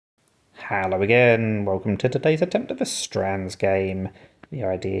Hello again, welcome to today's attempt of a Strands game. The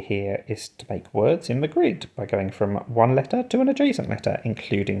idea here is to make words in the grid by going from one letter to an adjacent letter,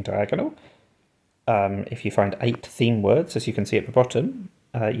 including diagonal. If you find 8 theme words, as you can see at the bottom,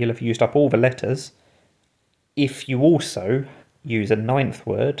 you'll have used up all the letters. If you also use a 9th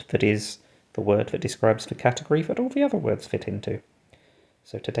word, that is the word that describes the category that all the other words fit into.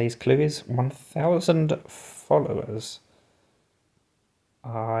 So today's clue is 1,000 followers.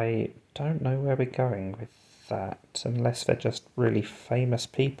 I don't know where we're going with that, unless they're just really famous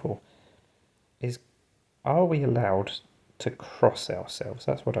people. Are we allowed to cross ourselves?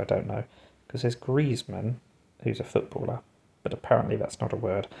 That's what I don't know. Because there's Griezmann, who's a footballer, but apparently that's not a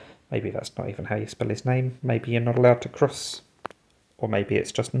word. Maybe that's not even how you spell his name. Maybe you're not allowed to cross. Or maybe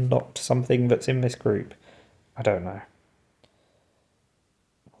it's just not something that's in this group. I don't know.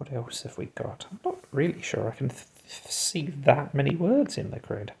 What else have we got? I'm not really sure I can see that many words in the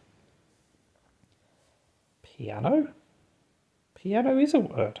grid. Piano? Piano is a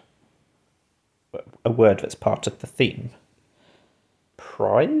word. A word that's part of the theme.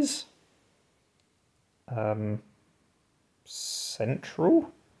 Prize?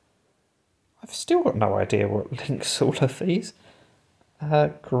 Central? I've still got no idea what links all of these.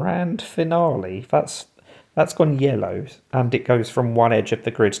 Grand finale. That's gone yellow, and it goes from one edge of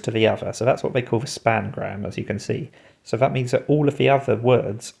the grid to the other. So that's what they call the spangram, as you can see. So that means that all of the other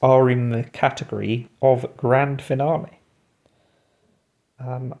words are in the category of grand finale.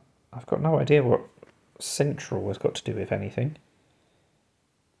 I've got no idea what central has got to do with anything.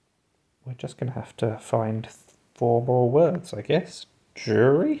 We're just going to have to find 4 more words, I guess.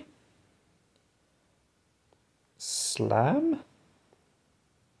 Jury? Slam?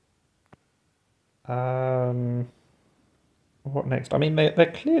 What next? I mean,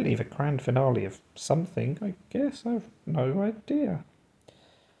 they're clearly the grand finale of something, I guess. I've no idea.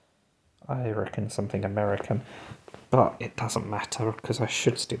 I reckon something American, but it doesn't matter because I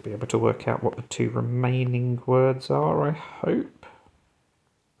should still be able to work out what the 2 remaining words are, I hope.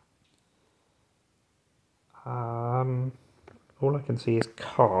 All I can see is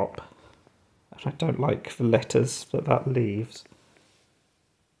carp, and I don't like the letters that leaves.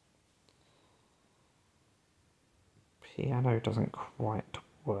 Piano doesn't quite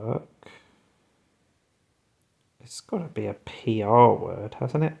work. It's got to be a PR word,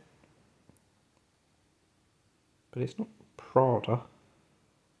 hasn't it? But it's not Prada.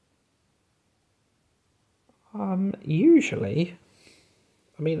 Usually,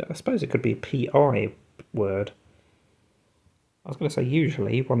 I mean, I suppose it could be a PI word. I was going to say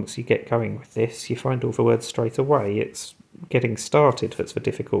usually, once you get going with this, you find all the words straight away. It's getting started that's the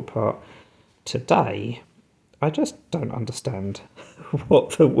difficult part. Today, I just don't understand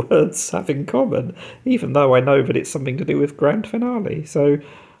what the words have in common, even though I know that it's something to do with grand finale. So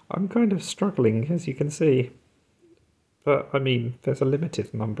I'm kind of struggling, as you can see. But, I mean, there's a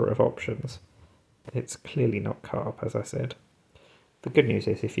limited number of options. It's clearly not carp, as I said. The good news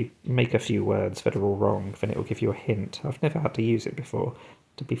is if you make a few words that are all wrong, then it will give you a hint. I've never had to use it before.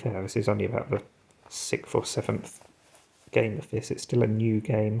 To be fair, this is only about the 6th or 7th game of this. It's still a new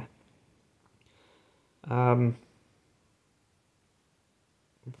game.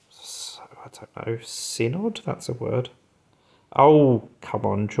 So, I don't know, synod? That's a word. Oh, come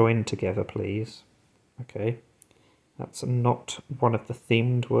on, join together, please. Okay, that's not one of the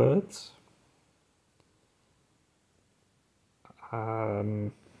themed words.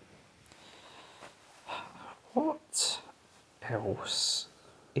 What else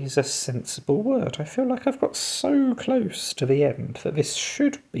is a sensible word? I feel like I've got so close to the end that this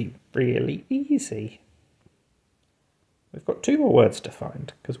should be really easy. We've got 2 more words to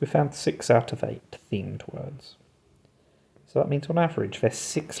find, because we found 6 out of 8 themed words. So that means on average they're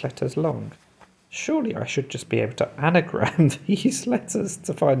 6 letters long. Surely I should just be able to anagram these letters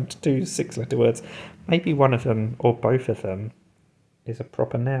to find 2 6-letter words. Maybe one of them, or both of them, is a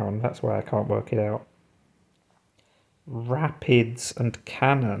proper noun. That's why I can't work it out. Rapids and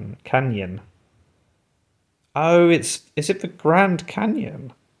canyon. Oh, is it the Grand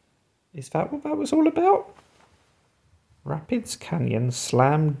Canyon? Is that what that was all about? Rapids, Canyon,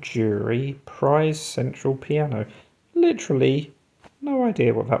 Slam, Jury, Prize, Central, Piano. Literally no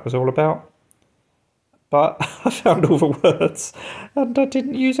idea what that was all about. But I found all the words and I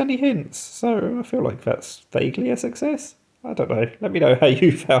didn't use any hints, so I feel like that's vaguely a success. I don't know. Let me know how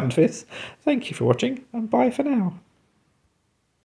you found this. Thank you for watching, and bye for now.